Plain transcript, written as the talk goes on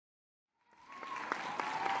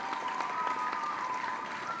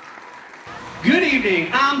Good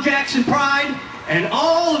evening, I'm Jackson Pride, and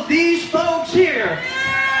all of these folks here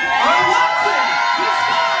are watching the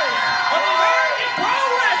stars of American Pro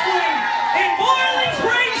Wrestling in Boiling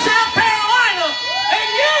Springs, South Carolina, and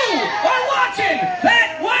you are watching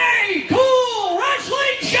That Way Cool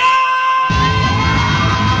Wrestling Show!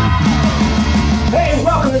 Hey,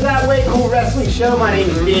 welcome to That Way Cool Wrestling Show. My name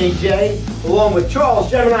is Danny J, along with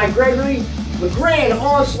Charles Gemini Gregory, LeGrand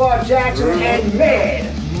Onslaught Jackson, and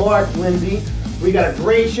Mad Mark Lindsay. We got a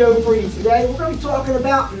great show for you today. We're going to be talking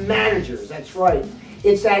about managers. That's right.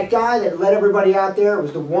 It's that guy that led everybody out there. It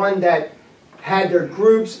was the one that had their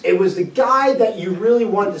groups. It was the guy that you really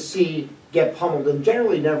wanted to see get pummeled, and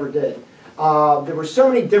generally never did. There were so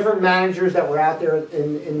many different managers that were out there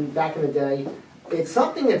back in the day. It's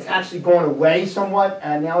something that's actually going away somewhat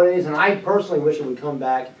nowadays, and I personally wish it would come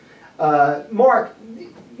back. Mark,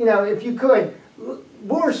 you know, if you could,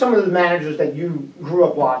 what were some of the managers that you grew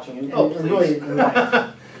up watching and really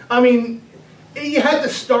liked? I mean, you had to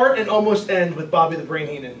start and almost end with Bobby the Brain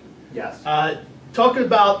Heenan. Yes. Talking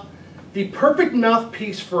about the perfect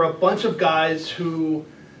mouthpiece for a bunch of guys who,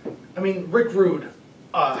 I mean, Rick Rude,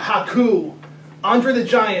 Haku, Andre the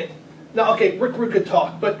Giant. Now, okay, Rick Rude could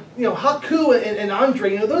talk, but, you know, Haku and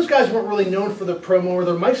Andre, you know, those guys weren't really known for their promo or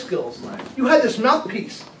their mic skills. Right. You had this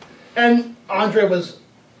mouthpiece. And Andre was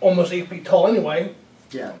almost 8 feet tall anyway.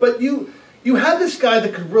 Yeah. But you had this guy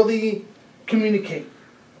that could really communicate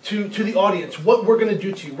to the audience what we're going to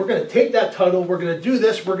do to you. We're going to take that title. We're going to do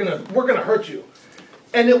this. We're going to hurt you.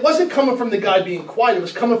 And it wasn't coming from the guy being quiet. It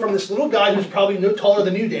was coming from this little guy who's probably no taller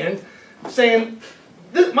than you, Dan, saying,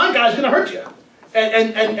 "My guy's going to hurt you,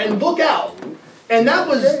 and look out." And that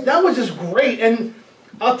was just great. And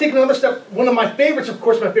I'll take another step. One of my favorites, of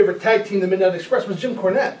course, my favorite tag team, the Midnight Express, was Jim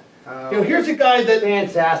Cornette. You know, here's a guy that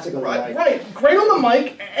fantastic on the mic. Right, great on the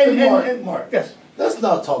mic. And Mark, yes. Let's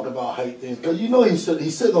not talk about height things, because you know he's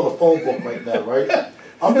sitting on a phone book right now, right?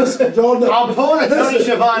 I'm just, y'all know. I'm pulling a Tony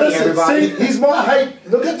Schiavone, everybody. See, he's my height.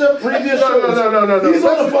 Look at the previous shows. No. He's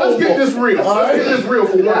on the phone Let's get this real. Let's get this real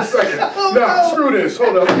for 1 second. Nah, screw this.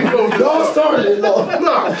 Hold up. Let me close this Y'all up. started it.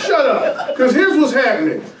 No, shut up. Because here's what's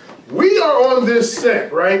happening. We are on this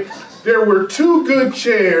set, right? There were 2 good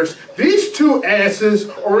chairs. These 2 asses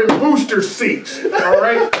are in booster seats, all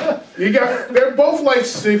right? They're both like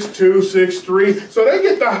 6'2", 6'3", so they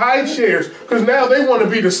get the high chairs, because now they want to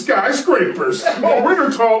be the skyscrapers. Oh, we're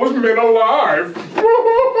the tallest men alive.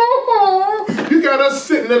 You got us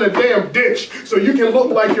sitting in a damn ditch so you can look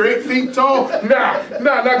like you're 8 feet tall? Nah,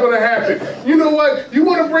 not gonna happen. You know what? You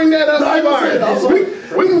want to bring that up?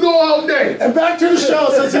 Fine. We can go all day. And back to the show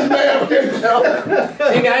since he's mad.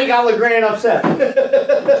 See, now you got LeGrand upset.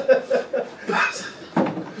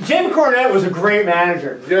 Jim Cornette was a great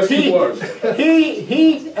manager. Yes, he was.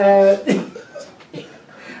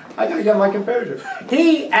 I gotta get my composure.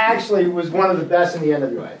 He actually was one of the best in the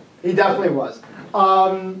NWA. He definitely was.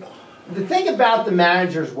 The thing about the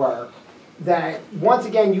managers were that, once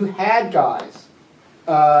again, you had guys.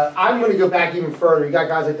 I'm going to go back even further. You got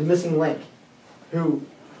guys like the Missing Link, who,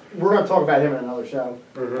 we're going to talk about him in another show.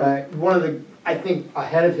 One of the, I think,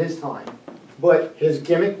 ahead of his time. But his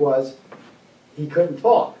gimmick was he couldn't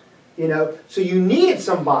talk. You know, so you needed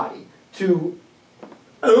somebody to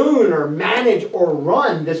own or manage or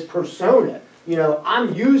run this persona. You know,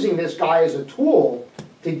 I'm using this guy as a tool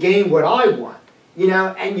to gain what I want. You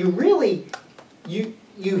know, and you really, you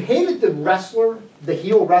hated the wrestler, the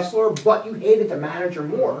heel wrestler, but you hated the manager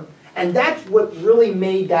more. And that's what really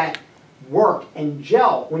made that work and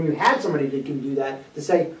gel when you had somebody that can do that, to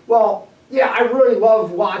say, well, yeah, I really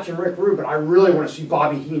love watching Rick Rude, but I really want to see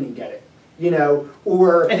Bobby Heenan get it. You know,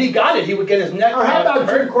 or... And he got it. He would get his neck... Or how about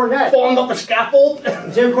Jim Cornette? Falling off the scaffold.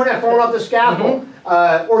 Jim Cornette falling off the scaffold.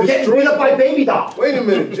 Or getting beat up by Baby Doll. Wait a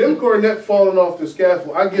minute. Jim Cornette falling off the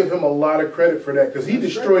scaffold, I give him a lot of credit for that, because he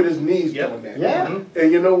destroyed his knees doing that. Yeah.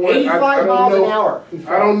 And you know what? 85 miles an hour.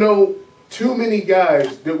 I don't know too many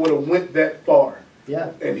guys that would have went that far.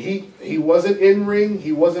 Yeah. And he wasn't in ring,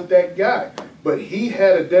 he wasn't that guy. But he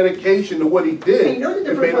had a dedication to what he did. And you know the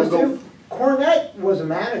difference was, too? Cornette was a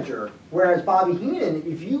manager, whereas Bobby Heenan,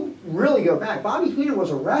 if you really go back, Bobby Heenan was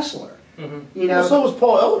a wrestler. You know, Well, so was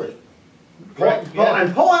Paul Ellering.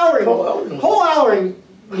 And Paul Ellering,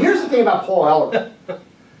 here's the thing about Paul Ellering,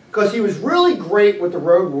 because he was really great with the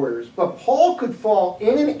Road Warriors, but Paul could fall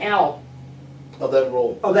in and out Of that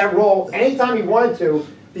role. anytime he wanted to,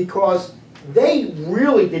 because they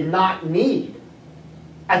really did not need,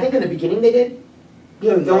 I think in the beginning they did, you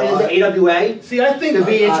know, going into AWA. See, I think...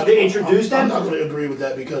 To introduce them? I'm not going to agree with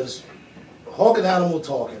that, because Hawk and Animal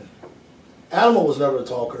talking. Animal was never a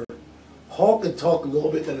talker. Hawk could talk a little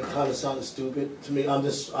bit, and it kind of sounded stupid to me. I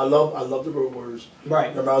love the Road Warriors. Right.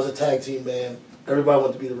 Remember, I was a tag team man. Everybody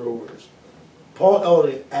wanted to be the Road Warriors. Paul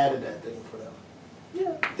Ellering added that thing for them.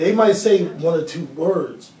 Yeah. They might say one or two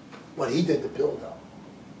words, but he did the build out.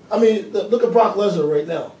 I mean, look at Brock Lesnar right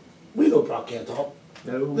now. We know Brock can't talk.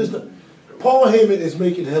 No. Paul Heyman is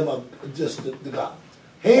making him just the guy.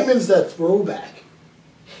 Heyman's that throwback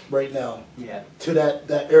right now Yeah. to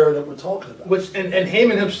that era that we're talking about. Which and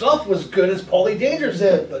Heyman himself was good as Paulie Dangerous.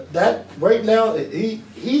 Yeah, but that right now he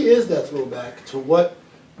is that throwback to what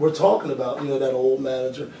we're talking about. You know, that old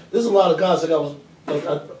manager. There's a lot of guys like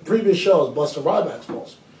a previous show was Buster Ryback's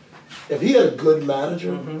boss. If he had a good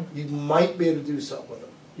manager, you might be able to do something with him.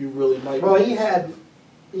 You really might. Well, be he able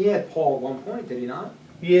to. had Paul at one point, did he not?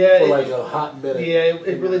 Yeah, For like a hot minute. yeah,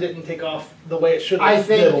 it really didn't take off the way it should have. I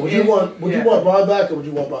think. Yeah, but would you want Ryback or would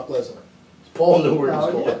you want Brock Lesnar? Paul knew where he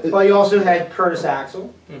was going. Well, you also had Curtis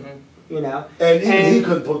Axel. You know, And even he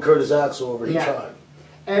couldn't put Curtis Axel over. He Yeah. tried.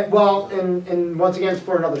 And well, and once again, it's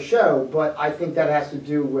for another show, but I think that has to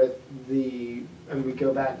do with and we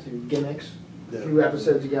go back to gimmicks a few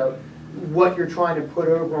episodes ago, what you're trying to put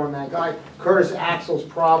over on that guy. Curtis Axel's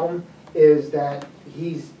problem is that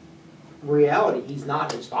he's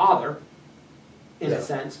not his father, in a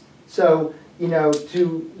sense. So, you know,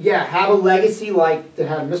 have a legacy like to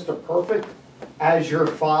have Mr. Perfect as your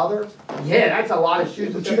father, that's a lot of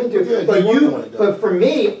shoes to step into. But for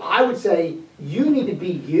me, I would say you need to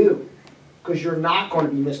be you, because you're not going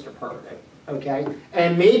to be Mr. Perfect, okay?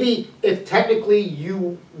 And maybe if technically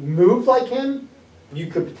you move like him, you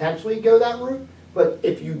could potentially go that route. But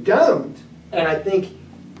if you don't, and I think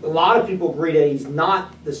a lot of people agree that he's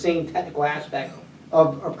not the same technical aspect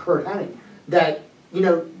of Curt Hennig, that, you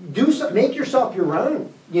know, make yourself your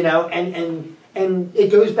own, you know, and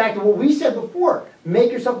it goes back to what we said before.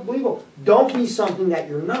 Make yourself believable. Don't be something that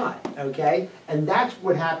you're not, okay? And that's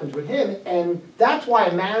what happens with him. And that's why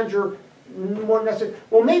a manager, more necessarily,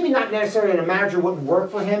 well, maybe not necessarily a manager wouldn't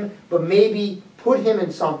work for him, but maybe put him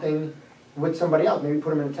in something with somebody else. Maybe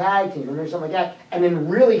put him in a tag team or maybe something like that. And then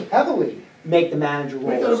really heavily make the manager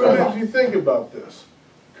role. Because if you think about this,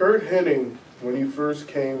 Curt Hennig, when he first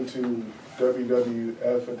came to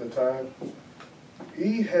WWF at the time,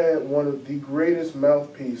 he had one of the greatest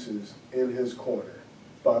mouthpieces in his corner,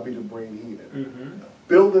 Bobby the Brain Heenan,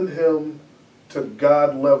 building him to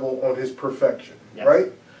God level on his perfection,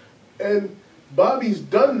 right? And Bobby's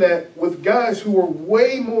done that with guys who are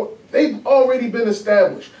way more, they've already been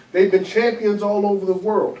established. They've been champions all over the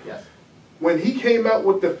world. Yes. When he came out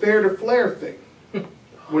with the Fair to Flair thing,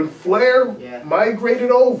 when Flair migrated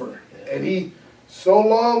over, and he, so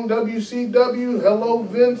long WCW, hello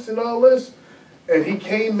Vince and all this, and he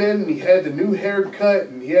came in and he had the new haircut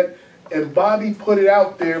and Bobby put it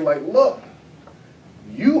out there like, look,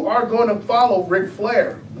 you are going to follow Ric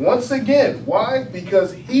Flair once again. Why?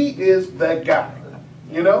 Because he is that guy.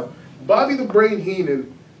 You know, Bobby the Brain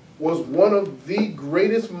Heenan was one of the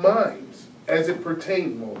greatest minds as it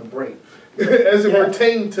pertained, well, the brain, as it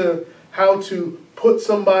pertained to how to put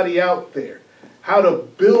somebody out there, how to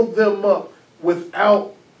build them up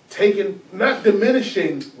without not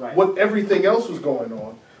diminishing what everything else was going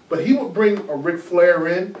on. But he would bring a Ric Flair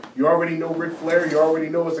in. You already know Ric Flair. You already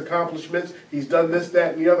know his accomplishments. He's done this,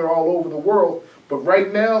 that, and the other all over the world. But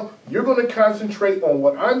right now, you're going to concentrate on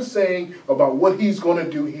what I'm saying about what he's going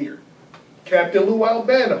to do here. Captain Lou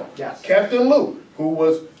Albano. Yes. Captain Lou, who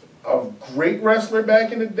was a great wrestler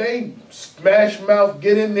back in the day, smash mouth,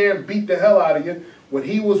 get in there and beat the hell out of you. When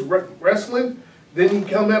he was wrestling, then he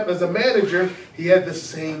come up as a manager, he had the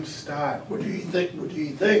same style. What do you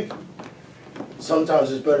think?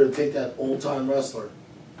 Sometimes it's better to take that old-time wrestler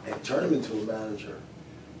and turn him into a manager.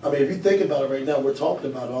 I mean, if you think about it right now, we're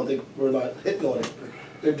talking about it. I don't think we're not hitting on it.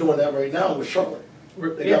 They're doing that right now with Charlotte.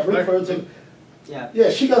 They got Ric Flair to... Yeah,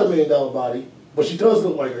 she got $1 million body, but she does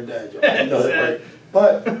look like her dad. You know that, right?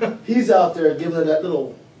 But he's out there giving her that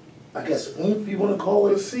little, I guess, oomph you want to call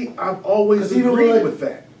it. But see, I've always agreed with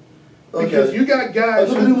that. Because you got guys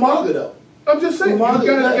who... Umaga, though. I'm just saying, you got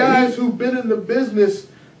guys who've been in the business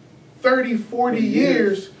 30, 40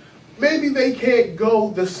 years. Maybe they can't go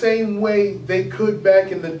the same way they could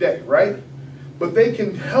back in the day, right? But they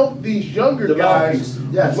can help these younger guys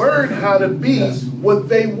learn how to be what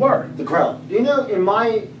they were. The crowd. You know, in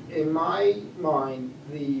my mind,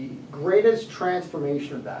 the greatest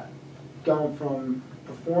transformation of that, going from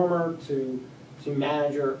performer to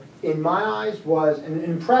manager, in my eyes was, and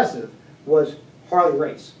impressive, was Harley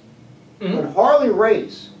Race. When Harley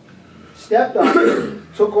Race stepped up,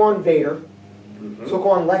 took on Vader, took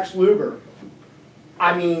on Lex Luger,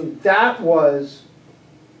 I mean, that was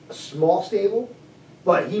a small stable,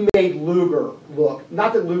 but he made Luger look,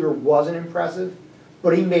 not that Luger wasn't impressive,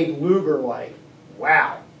 but he made Luger like,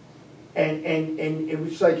 wow. And it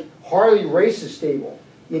was like Harley Race's stable,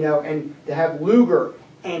 you know, and to have Luger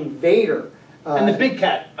and Vader. And the big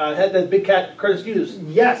cat, had the big cat, Curtis Hughes.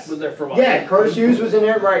 Yes. Was there for a while. Yeah, Curtis Hughes was in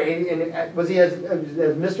there, right, and was he as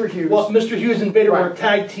Mr. Hughes? Well, Mr. Hughes and Vader were a Right.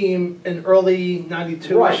 tag team in early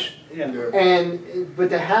 92-ish. Right. Yeah. But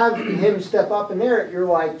to have him step up in there, you're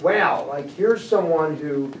like, wow, like here's someone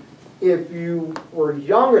who, if you were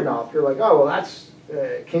young enough, you're like, oh, well, that's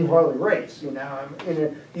King Harley Race, you know.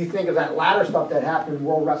 And you think of that latter stuff that happened in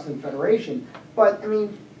World Wrestling Federation, but I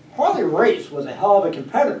mean, Harley Race was a hell of a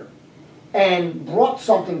competitor and brought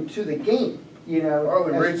something to the game, you know.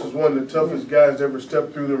 Harley Race was one of the toughest guys to ever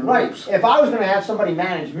step through them Right. ropes. If I was going to have somebody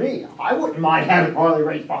manage me, I wouldn't mind having Harley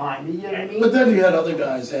Race behind me, you know what I mean? But then you had other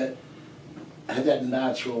guys that had that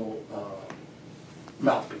natural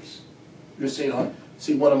mouthpiece. You're saying,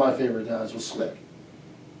 see, one of my favorite guys was Slick.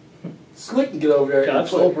 Slick can get over there. God,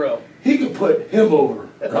 Soul Bro. He could put him over.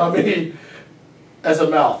 I mean, as a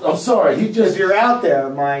mouth. I'm sorry. He just. If you're out there,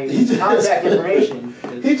 my He just- contact information.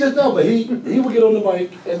 He just no, but he would get on the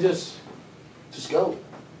mic and just go.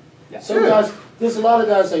 Yeah. Some guys, there's a lot of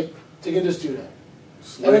guys like they can just do that.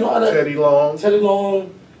 Slick, Teddy Long. Teddy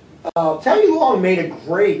Long. Teddy Long made a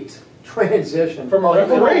great transition From a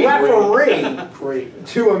referee. Great.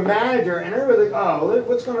 to a manager, and everybody's like, "Oh,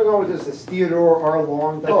 what's going to go with this Theodore R.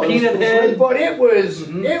 Long?" The peanut head. But it was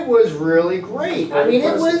really great. I mean,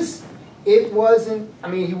 it wasn't. I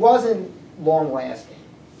mean, he wasn't long lasting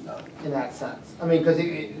No. in that sense. I mean, because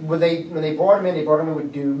when they brought him in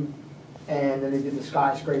with Doom, and then they did the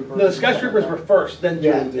Skyscrapers. No, the Skyscrapers were first, then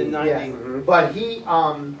Yeah, Doom in 90. yeah. But he,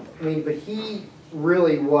 but he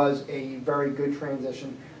really was a very good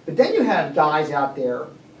transition. But then you have guys out there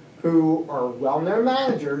who are well-known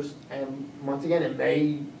managers, and once again, it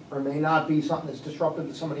may or may not be something that's disruptive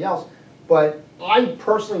to somebody else. But I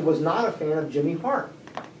personally was not a fan of Jimmy Hart.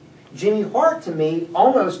 Jimmy Hart, to me,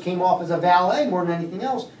 almost came off as a valet more than anything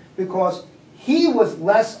else because he was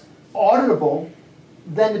less auditable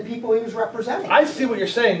than the people he was representing. I see what you're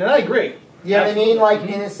saying, and I agree. You know what I mean? Like,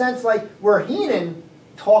 in a sense, like, where Heenan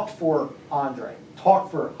talked for Andre, talked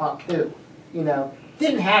for Haku, you know,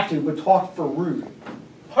 didn't have to, but talked for Rude.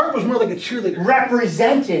 Hart was more like a cheerleader.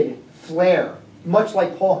 Represented Flair, much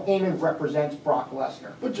like Paul Heyman represents Brock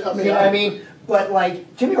Lesnar. But I mean, You know what I mean? But,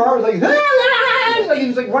 like, Jimmy Hart was like, like, he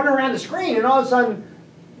was like running around the screen, and all of a sudden,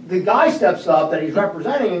 the guy steps up that he's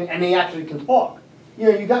representing, and he actually can talk.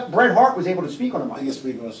 You know, you got Bret Hart was able to speak on the I mic. can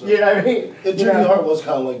speak on himself. You know what I mean? And You Jimmy know? Hart was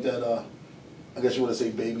kind of like that. I guess you want to say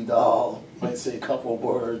baby doll. Might say a couple of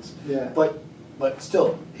words. Yeah. But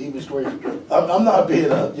still, he was great. I'm not being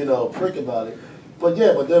a prick about it. But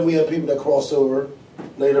yeah, but then we had people that crossed over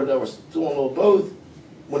later that was doing a little both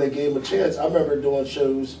when they gave him a chance. I remember doing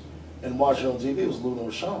shows and watching on TV. It was Luna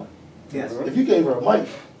Rashawn. Yes. If you gave her a mic,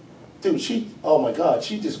 dude, oh my God,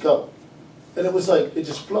 she'd just go. And it was like, it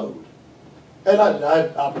just flowed. And I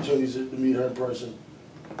had opportunities to meet her in person.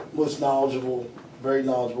 Most knowledgeable, very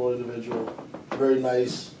knowledgeable individual, very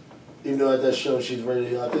nice. Even though at that show she's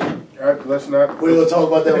very, I think, All right, let's not. we're going to talk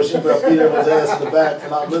about that when she beat everyone's ass in the back for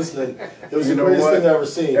not listening. It was You the know greatest what? thing I've ever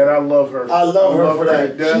seen. And I love her. I love her for to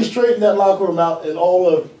that. death. She straightened that locker room out in all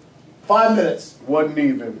of 5 minutes. Wasn't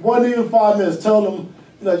even. Wasn't even 5 minutes. Telling them,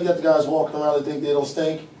 you got the guys walking around, they think they don't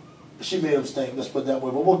stink. She made them stink, let's put it that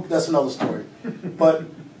way. But that's another story. But,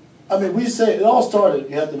 I mean, we say, it all started,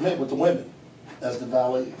 you have to admit, with the women as the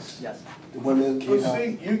valets. Yes. The women came But out.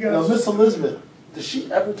 see, you Now, guys. Miss Elizabeth, did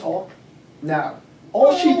she ever talk? No.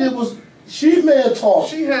 All she did was, she may have talked.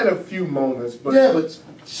 She had a few moments, but Yeah, but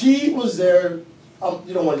she was there.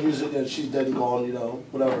 You don't want to use it, and she's dead and gone,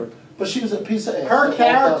 whatever. But she was a piece of ass. Her that walked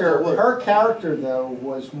out that way. character though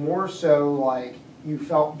was more so like you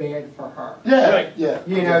felt bad for her. Yeah, Right. yeah.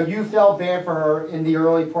 You know, you felt bad for her in the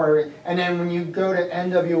early part of it, and then when you go to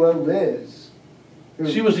NWO Liz, who-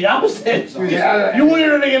 She was the opposite. Yeah. You wanted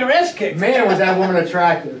her to get her ass kicked. man, was that woman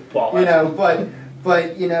attractive. Well,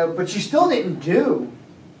 You know, but she still didn't do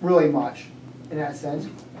really much in that sense.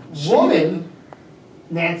 Woman,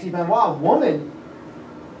 Nancy Benoit, woman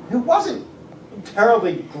who wasn't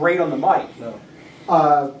terribly great on the mic.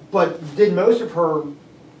 No. But did most of her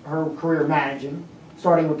career managing,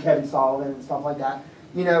 starting with Kevin Sullivan and stuff like that.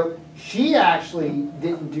 You know, she actually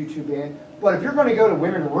didn't do too bad. But if you're going to go to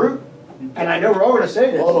Women Root, and I know we're all going to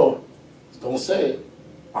say this. Hold on. Don't say it.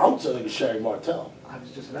 I'm telling you, Sherry Martel. I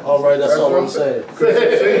was just about to All say right, that's That's all what I'm I'm saying.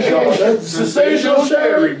 Sensational. That's sensational,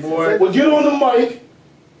 Sherry. boy. Well, get on the mic,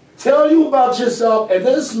 tell you about yourself, and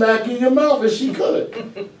then smack you in your mouth, and she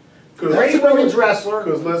could. Great women's wrestler.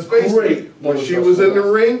 Because let's face Great it, when women's she was in the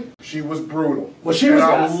wrestler. ring, she was brutal. Well, she and was-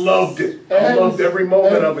 I loved it. I loved every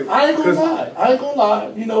moment of it. I ain't gonna 'Cause- lie. I ain't gonna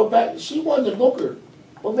lie. You know, back she wasn't a booker,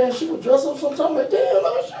 but man, she would dress up sometimes like, damn,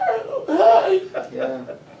 I'm sure. Hey. Yeah.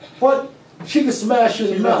 But she could smash you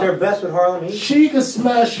in She the was at their mouth. best with Harlem Heat. She could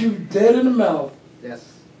smash you dead in the mouth. Yes.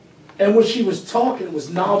 And when she was talking, it was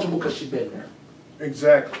knowledgeable because she'd been there.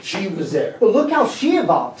 Exactly. She was there. But look how she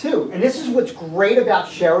evolved too. And this is what's great about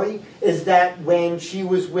Sherry is that when she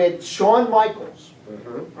was with Shawn Michaels,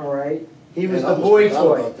 all right, he was Man, I the almost boy forgot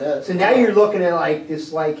toy. about that. So now you're looking at like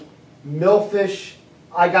this like milfish.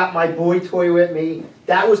 I got my boy toy with me.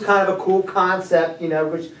 That was kind of a cool concept, you know,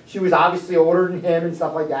 which she was obviously older than him and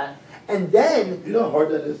stuff like that. And then You know how hard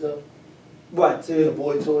that is, though? what? Being a To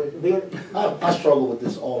boy toy? being I struggle with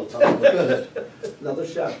this all the time. But go ahead. another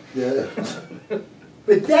show. Yeah.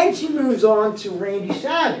 But then she moves on to Randy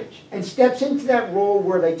Savage and steps into that role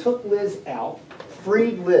where they took Liz out,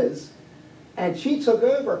 freed Liz, and she took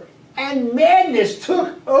over. And madness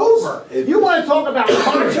took over. You want to talk about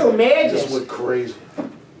macho This madness went crazy.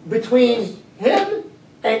 between him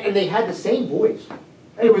and they had the same voice.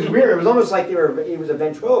 It was weird. It was almost like he was a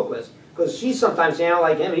ventriloquist because she sometimes sounded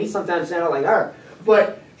like him and he sometimes sounded like her.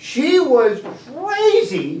 But she was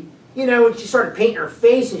crazy. You know, when she started painting her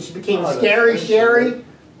face and she became Oh, that's Scary crazy. Sherry,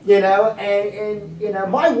 you know, and you know,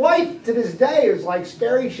 my wife to this day is like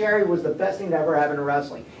Scary Sherry was the best thing to ever happen in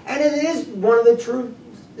wrestling. And it is one of the true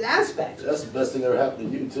aspects. That's the best thing that ever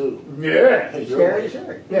happened to you, too. Yeah. Your Scary wife.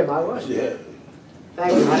 Sherry. Yeah, my wife. Yeah.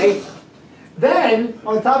 Thank you, honey. Then,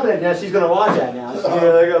 on top of that, now she's going to watch that now. Look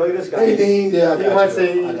at this guy. Hey, Dean. Yeah, I He got wants you.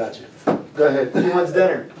 to- I got you. Go ahead. She wants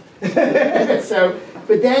dinner. So,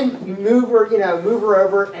 but then you move her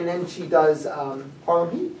over, and then she does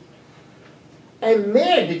Harlem Heat. And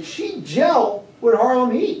man, did she gel with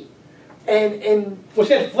Harlem Heat. And Well,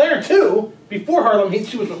 she had Flair too. Before Harlem Heat,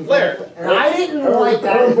 she was with Flair. I didn't Her like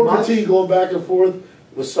that and as Booker much. T going back and forth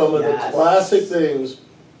was some of Yes. the classic things.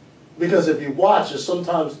 Because if you watch it,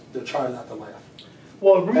 sometimes they're trying not to laugh.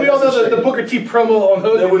 Well, we all know the Booker T promo on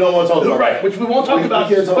Hogan. Then we don't want to talk about Right, that. which we won't talk We about.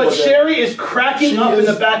 can't talk But about that. Sherry is cracking up in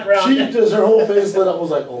the background. She just, her whole face lit up, was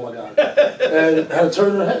like, oh my God. And had to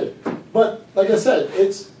turn her head. But like I said,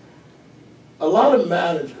 it's a lot of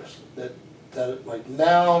managers that like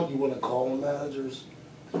now you want to call them managers,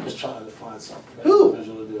 they're just trying to find something. for that Who?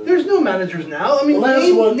 individual to do. There's no managers now. I mean, The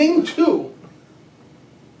last one- name two.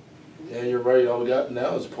 Yeah, you're right. All we got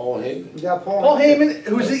now is Paul Heyman. You got Paul Heyman,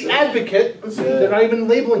 who's That's the it. advocate. But see, They're not even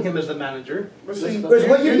labeling him as the manager. but see, Because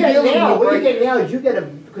what you you're get dealing now, with, what you like- get now is you get a,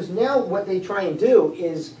 because now what they try and do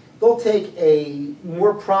is they'll take a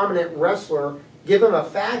more prominent wrestler, give him a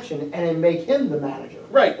faction, and then make him the manager.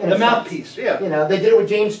 Right, In the a sense. mouthpiece, yeah. You know, they did it with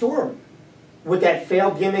James Storm, with that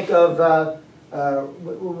failed gimmick of,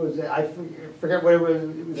 what was it, I forget what it was.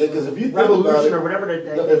 It was Yeah, 'cause if you think Revolution about it- or whatever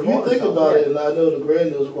they No, they if you called think themselves, about yeah. it, and I know the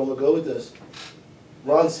grand knows where I'm gonna go with this,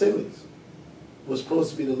 Ron Simmons was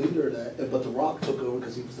supposed to be the leader of that, but The Rock took over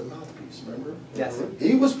because he was the mouthpiece, remember? Yes.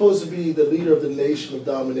 He was supposed to be the leader of the Nation of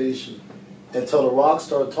Domination until The Rock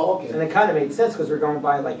started talking. And it kind of made sense because they're going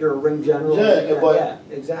by like you're a ring general. Yeah, but- yeah,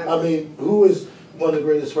 exactly. I mean, who is one of the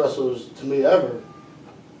greatest wrestlers to me ever?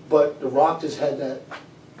 But The Rock just had that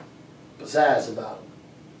pizzazz about him.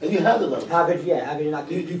 And you had to love him. How could you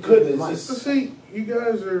not? You couldn't, it's Mike. just- But see, you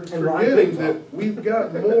guys are And Ron forgetting Big that we've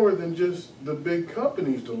got more than just the big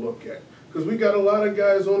companies to look at. Because we got a lot of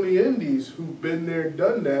guys on the indies who've been there,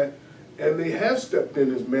 done that, and they have stepped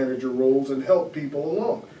in as manager roles and helped people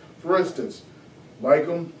along. For instance, like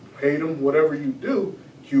them, hate them, whatever you do,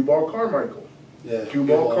 Cue Ball Carmichael. Yeah. Cue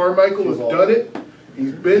Ball Carmichael has done it.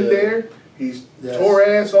 He's been Yeah. there. He's Yes. tore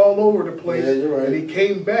ass all over the place. Yeah, you're right. And he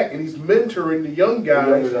came back and he's mentoring the young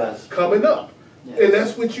younger guys guys. coming up. Yes. And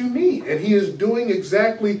that's what you need. And he is doing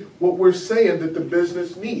exactly what we're saying that the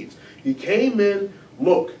business needs. He came in,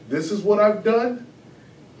 look, this is what I've done.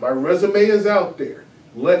 My resume is out there.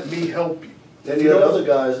 Let me help you. Then you had other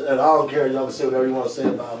guys, and I don't care, y'all can say whatever you want to say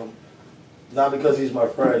about him. Not because he's my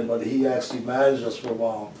friend, but he actually managed us for a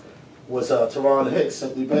while. Was Teron Hicks,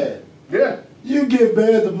 Simply Bad. Yeah. You get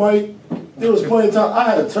bad to Mike, there was plenty of time, I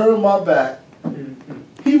had to turn my back.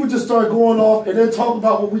 He would just start going off and then talk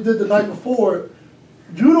about what we did the night before.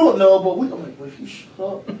 You don't know, but I'm like, wait, you shut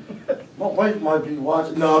up. My wife might be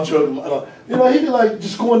watching. No, I'm joking. You know, he'd be like,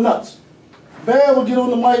 just going nuts. Bad would get on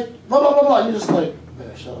the mic, blah, blah, blah, blah. You're just like,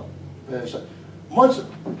 man, shut up. Man, shut up. Much,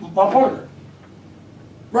 my partner,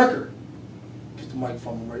 Record. Get the mic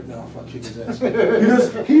from him right now if I kick his ass.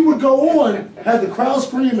 Because he would go on, had the crowd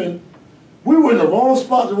screaming. We were in the wrong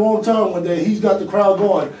spot at the wrong time one day. He's got the crowd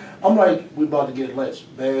going. I'm like, we about to get lynched.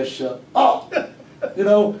 Man, shut up. You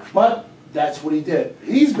know, but that's what he did.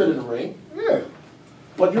 He's been in the ring. Yeah.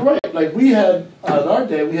 But you're right. Like we had in our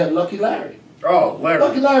day, we had Lucky Larry. Oh, Larry.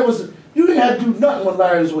 Lucky Larry was. You didn't have to do nothing when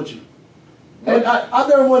Larry was with you. And I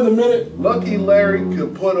never won a minute. Lucky Larry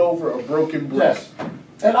could put over a broken brick. Yes.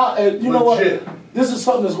 And you know Legit. what? This is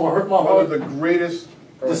something that's gonna hurt my One heart of the greatest.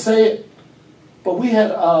 to say it. But we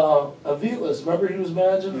had Avilas. Remember he was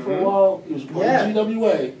managing for a while. He was playing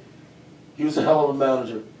GWA. He was a hell of a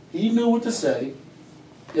manager. He knew what to say.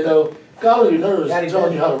 You know, got on your nerves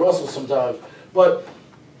telling you how to wrestle sometimes. But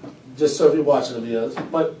just so if you're watching Avilas.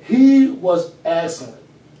 But he was excellent.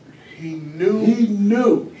 He knew. He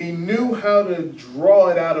knew. He knew how to draw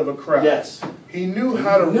it out of a crowd. Yes. He knew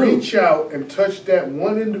how to reach out and touch that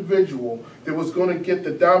one individual that was going to get the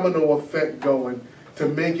domino effect going to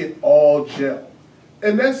make it all gel.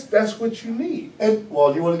 And that's what you need. And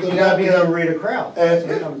well, you want to go You gotta be able to back read a crowd.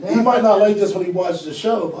 and he might not like this when he watches the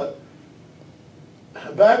show,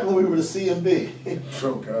 but back when we were the CMB,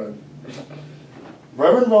 Oh, God.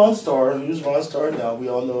 Reverend Ron Starr, who's Ron Starr now, we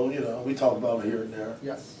all know, you know, we talk about him here and there.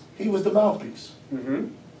 Yes. He was the mouthpiece. Mm-hmm.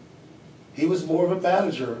 He was more of a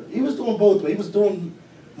manager. He was doing both, but he was doing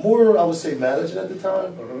more, I would say, managing at the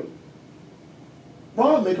time. Uh-huh.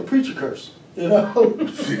 Ron make a preacher curse, you know?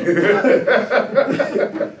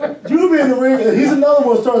 You'd be in the ring, and he's another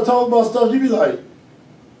one start talking about stuff, you'd be like,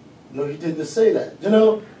 no, he didn't say that, you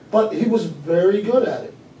know? But he was very good at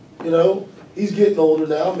it, you know? He's getting older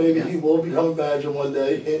now, maybe he will become a manager one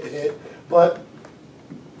day, hint, hint. But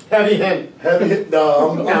Heavy hint. heavy hit,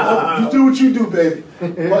 no, you do what you do, baby. But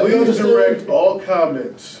you Please understand? direct all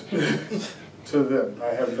comments to them. I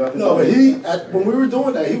have nothing No, to but do. when we were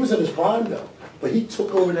doing that, he was in his prime though. But he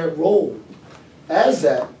took over that role as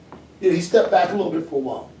that. You know, he stepped back a little bit for a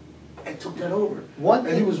while and took that over.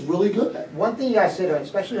 And he was really good at it. One thing you guys say,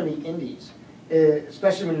 especially in the indies,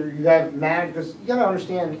 especially when you have managers, because you gotta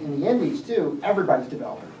understand in the indies too, everybody's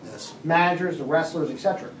developing. Yes. Managers, the wrestlers,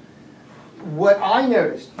 etc. What I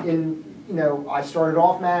noticed in, you know, I started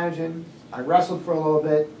off managing, I wrestled for a little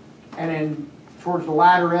bit, and then towards the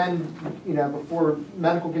latter end, you know, before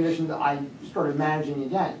medical conditions, I started managing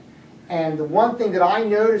again. And the one thing that I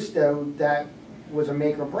noticed though that was a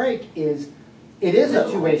make or break is it is a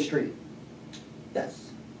two-way street. Yes.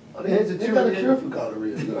 I mean, It's a they two- got a cure for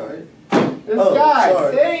gonorrhea, you all right? This Oh, guy,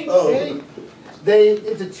 sorry. see, Oh. see?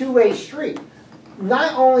 It's a two-way street.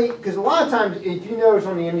 Not only, because a lot of times, if you notice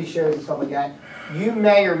on the indie shows and stuff like that, you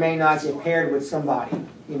may or may not get paired with somebody,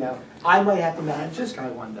 you know. I might have to manage this guy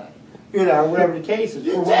one day, you know, whatever the case is,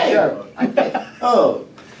 for one did. show. I did. Oh,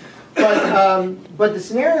 But the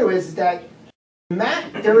scenario is that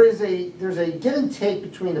there's a give and take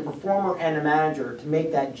between the performer and the manager to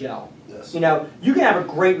make that gel. yes. You know, you can have a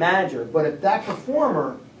great manager, but if that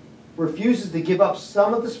performer refuses to give up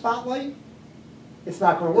some of the spotlight, it's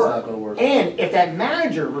not going to work. It's not gonna work. And if that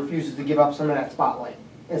manager refuses to give up some of that spotlight,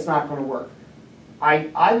 it's not going to work.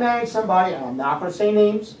 I manage somebody, and I'm not going to say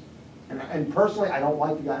names, and personally, I don't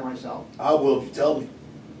like the guy myself. I will if you tell me.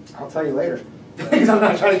 I'll tell you later, because I'm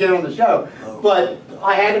not trying to get on the show. Oh. But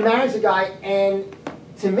I had to manage the guy, and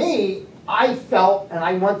to me, I felt, and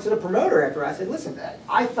I went to the promoter after, I said, listen,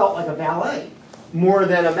 I felt like a valet more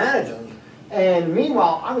than a manager. And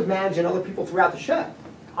meanwhile, I was managing other people throughout the show.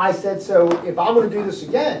 I said, so if I'm going to do this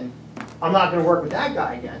again, I'm not going to work with that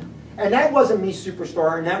guy again. And that wasn't me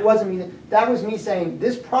superstar, and that wasn't me, that was me saying,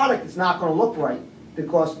 this product is not going to look right,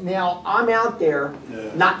 because now I'm out there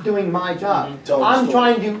not doing my job. Tell I'm the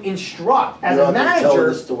story. trying to instruct. As You're a out there telling manager,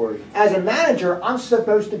 the story. as a manager, I'm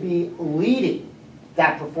supposed to be leading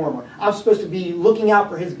that performer. I'm supposed to be looking out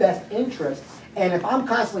for his best interests. And if I'm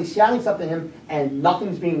constantly shouting something to him and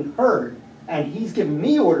nothing's being heard, and he's giving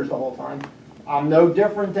me orders the whole time, I'm no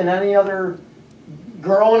different than any other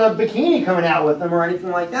girl in a bikini coming out with them or anything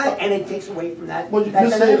like that. And it takes away from that. Well, you that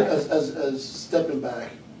just say it dynamic. as stepping back.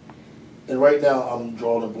 And right now, I'm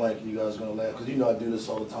drawing a blank, and you guys are gonna laugh because you know I do this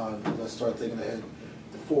all the time. I start thinking ahead.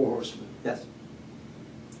 The Four Horsemen. Yes.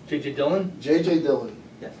 J.J. Dillon? J.J. Dillon.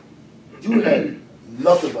 Yes. You had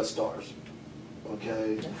nothing but stars.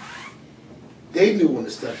 Okay. They knew when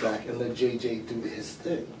to step back and let J.J. do his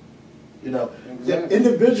thing. You know, Exactly.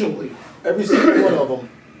 individually, every single one of them.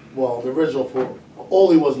 Well, the original four,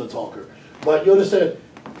 Ole wasn't a talker, but you understand,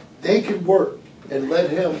 they could work and let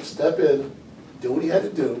him step in, do what he had to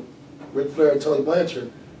do. Ric Flair and Tully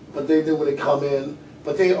Blanchard, but they knew when to come in.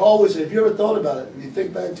 But they always, if you ever thought about it, if you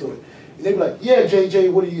think back to it, and they'd be like, yeah,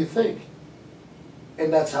 JJ, what do you think?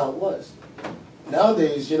 And that's how it was.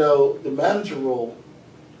 Nowadays, you know, the manager role,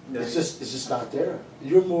 it's just not there.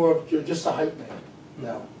 You're just a hype man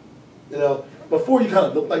now. You know, before you kind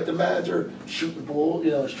of look like the manager, shooting bull, you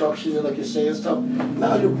know, instruction, and like you're saying stuff.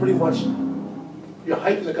 Now you're pretty much, you're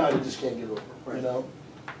hyping the guy that just can't get over, you know?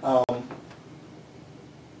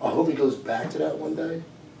 I hope he goes back to that one day,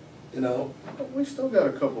 you know? We still got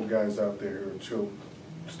a couple guys out there who are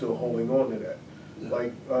still holding on to that. Yeah.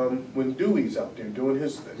 Like when Dewey's out there doing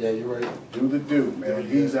his thing. Yeah, you're right. Do the do, man.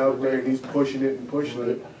 He's out there and he's pushing it and pushing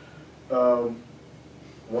it.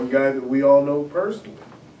 One guy that we all know personally,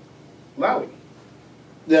 Lowy.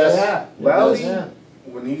 Yes. Yeah. Lowy, Yeah.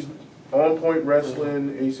 when he's on Point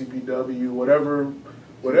Wrestling, ACPW, whatever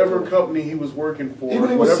company he was working for.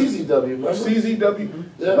 Even with whatever- CZW, remember? CZW.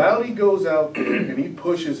 Yeah. Lowy goes out there and he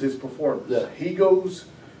pushes his performance. Yeah. He goes,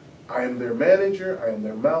 I am their manager, I am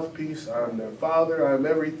their mouthpiece, I am their father, I am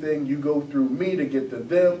everything. You go through me to get to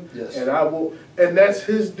them, Yes. and I will. And that's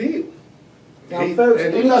his deal. Now, He- folks,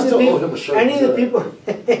 and you any guys of the still owe people, him a shirt, any of the yeah. people,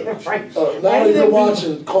 right? Now Any that of the you're people-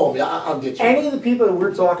 watching, call me. I'll get you. Any of the people that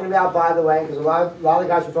we're talking about, by the way, because a lot of the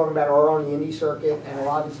guys we're talking about are on the indie circuit, and a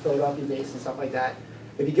lot of it's Philadelphia based and stuff like that.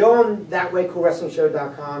 If you go on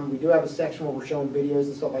thatwaycoolwrestlingshow.com, we do have a section where we're showing videos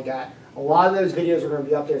and stuff like that. A lot of those videos are going to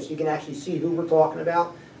be up there, so you can actually see who we're talking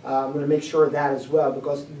about. I'm going to make sure of that as well,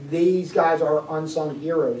 because these guys are unsung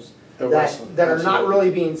heroes They're that wrestling, are not absolutely. really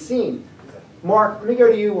being seen. Mark, let me go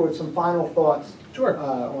to you with some final thoughts Sure.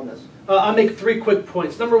 on this. I'll make 3 quick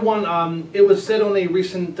points. Number 1, it was said on a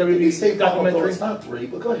recent You say WWE final documentary. thoughts, not 3,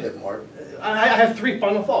 but go ahead, Mark. I have 3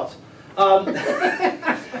 final thoughts.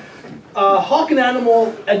 Hawk and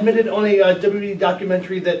Animal admitted on a WWE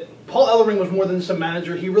documentary that Paul Ellering was more than just a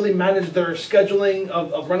manager. He really managed their scheduling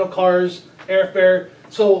of rental cars, airfare.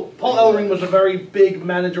 So Paul Ellering was a very big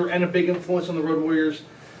manager and a big influence on the Road Warriors.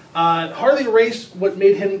 Harley Race, what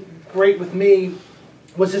made him great with me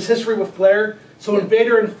was his history with Flair. So when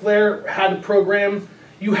Vader and Flair had a program,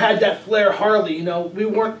 you had that Flair Harley. You know, we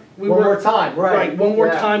One were more time, right. one more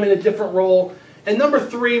Yeah. time in a different role. And number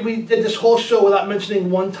 3, we did this whole show without mentioning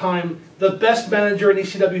one time the best manager in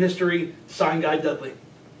ECW history, Sign Guy Dudley.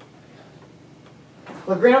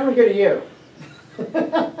 Well, Grant, I'm going to go to you.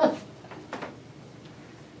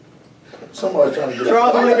 Somebody trying to get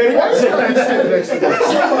Charles, I'm going to go to you.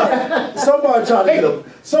 Somebody trying to get a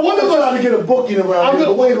somebody trying to get a booking around here.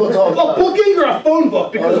 But we ain't gonna talk A about it. booking or a phone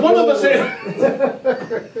book, because one of us You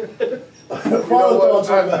know what?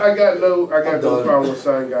 I got no I'm done. problem with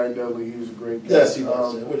Sign Guy Dudley. He was a great guy. Yes, he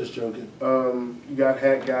was. We're just joking. You got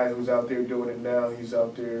Hat Guy who's out there doing it now. He's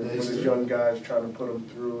out there Yeah, with he's his doing young guys trying to put them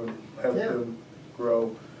through and help Yeah. them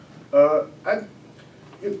grow. I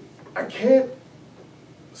can't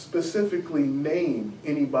specifically name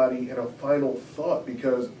anybody in a final thought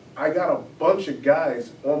because I got a bunch of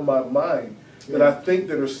guys on my mind that I think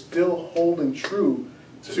that are still holding true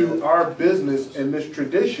to our business and this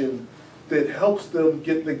tradition that helps them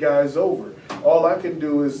get the guys over. All I can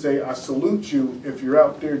do is say I salute you if you're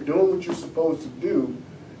out there doing what you're supposed to do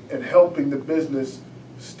and helping the business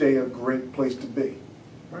stay a great place to be.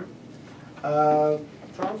 Charles?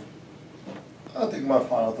 I think my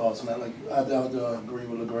final thoughts on that, like, I agree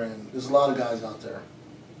with LeGrand. There's a lot of guys out there.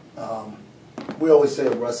 We always say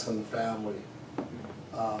a wrestling family.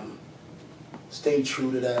 Stay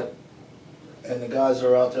true to that. And the guys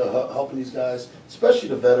are out there helping these guys, especially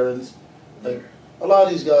the veterans. Like, a lot of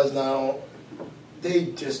these guys now, they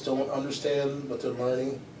just don't understand what they're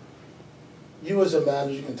learning. You as a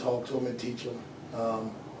manager can talk to them and teach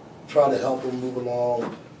them. Try to help them move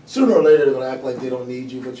along. Sooner or later, they're going to act like they don't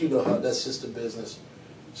need you, but you know how that's just a business.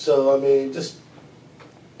 So, I mean, just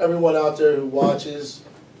everyone out there who watches,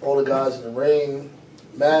 all the guys in the ring,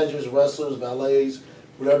 managers, wrestlers, valets,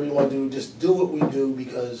 whatever you want to do, just do what we do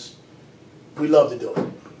because we love to do it.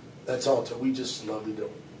 That's all. We just love to do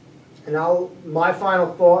it. And my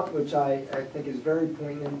final thought, which I think is very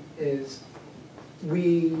poignant, is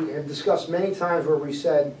we have discussed many times where we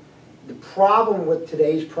said the problem with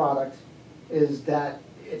today's product is that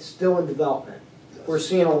it's still in development. Yes. We're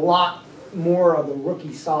seeing a lot more of the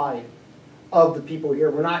rookie side of the people here.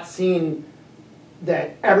 We're not seeing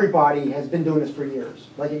that everybody has been doing this for years,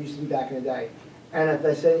 like it used to be back in the day. And if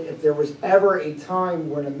I say, if there was ever a time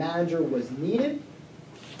when a manager was needed,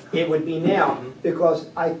 it would be now, because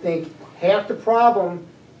I think half the problem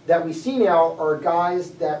that we see now are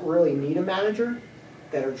guys that really need a manager,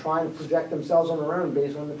 that are trying to project themselves on their own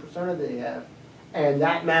based on the persona they have. And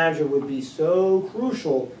that manager would be so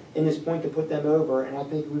crucial in this point to put them over, and I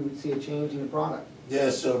think we would see a change in the product.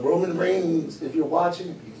 Yes, so Roman Reigns, if you're watching,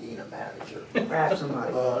 you need a manager. Perhaps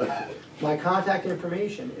somebody. My contact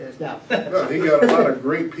information is now. No, he got a lot of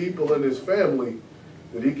great people in his family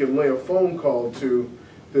that he can lay a phone call to,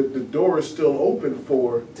 that the door is still open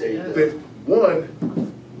for. There you go. That one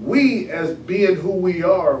we, as being who we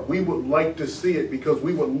are, we would like to see it because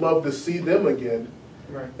we would love to see them again.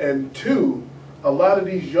 Right. And two, a lot of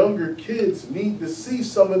these younger kids need to see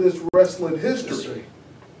some of this wrestling history.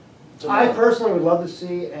 I personally would love to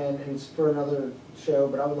see, and it's for another show,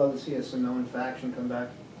 but I would love to see a Samoan faction come back.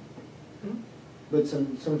 With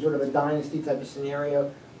some sort of a dynasty type of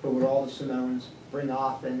scenario, but with all the Samoans, bring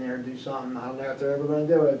off in there, do something. I don't know if they're ever going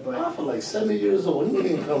to do it, but I feel like 70 years old. He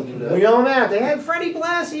ain't come do that. we don't know. They had Freddie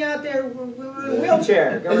Blassie out there with a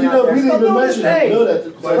wheelchair. And Going you out know, there. we didn't Still even doing his mention that. thing. You know that.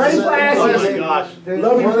 Freddie Blassie. Oh my gosh.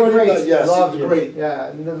 Love you, One of the Freddie. greats. Yes, Love he's you. great. Yeah,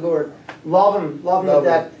 and the Lord. Love him Love to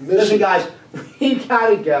death. him. Listen, guys, we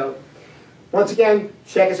gotta go. Once again,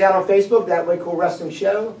 check us out on Facebook, That Way Cool Wrestling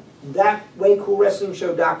Show.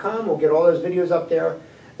 ThatWayCoolWrestlingShow.com. We'll get all those videos up there.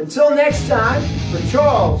 Until next time, for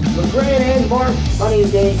Charles, LeGrand, and Mark, Bunny,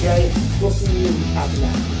 and DJ, we'll see you after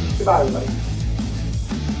that. Goodbye, everybody.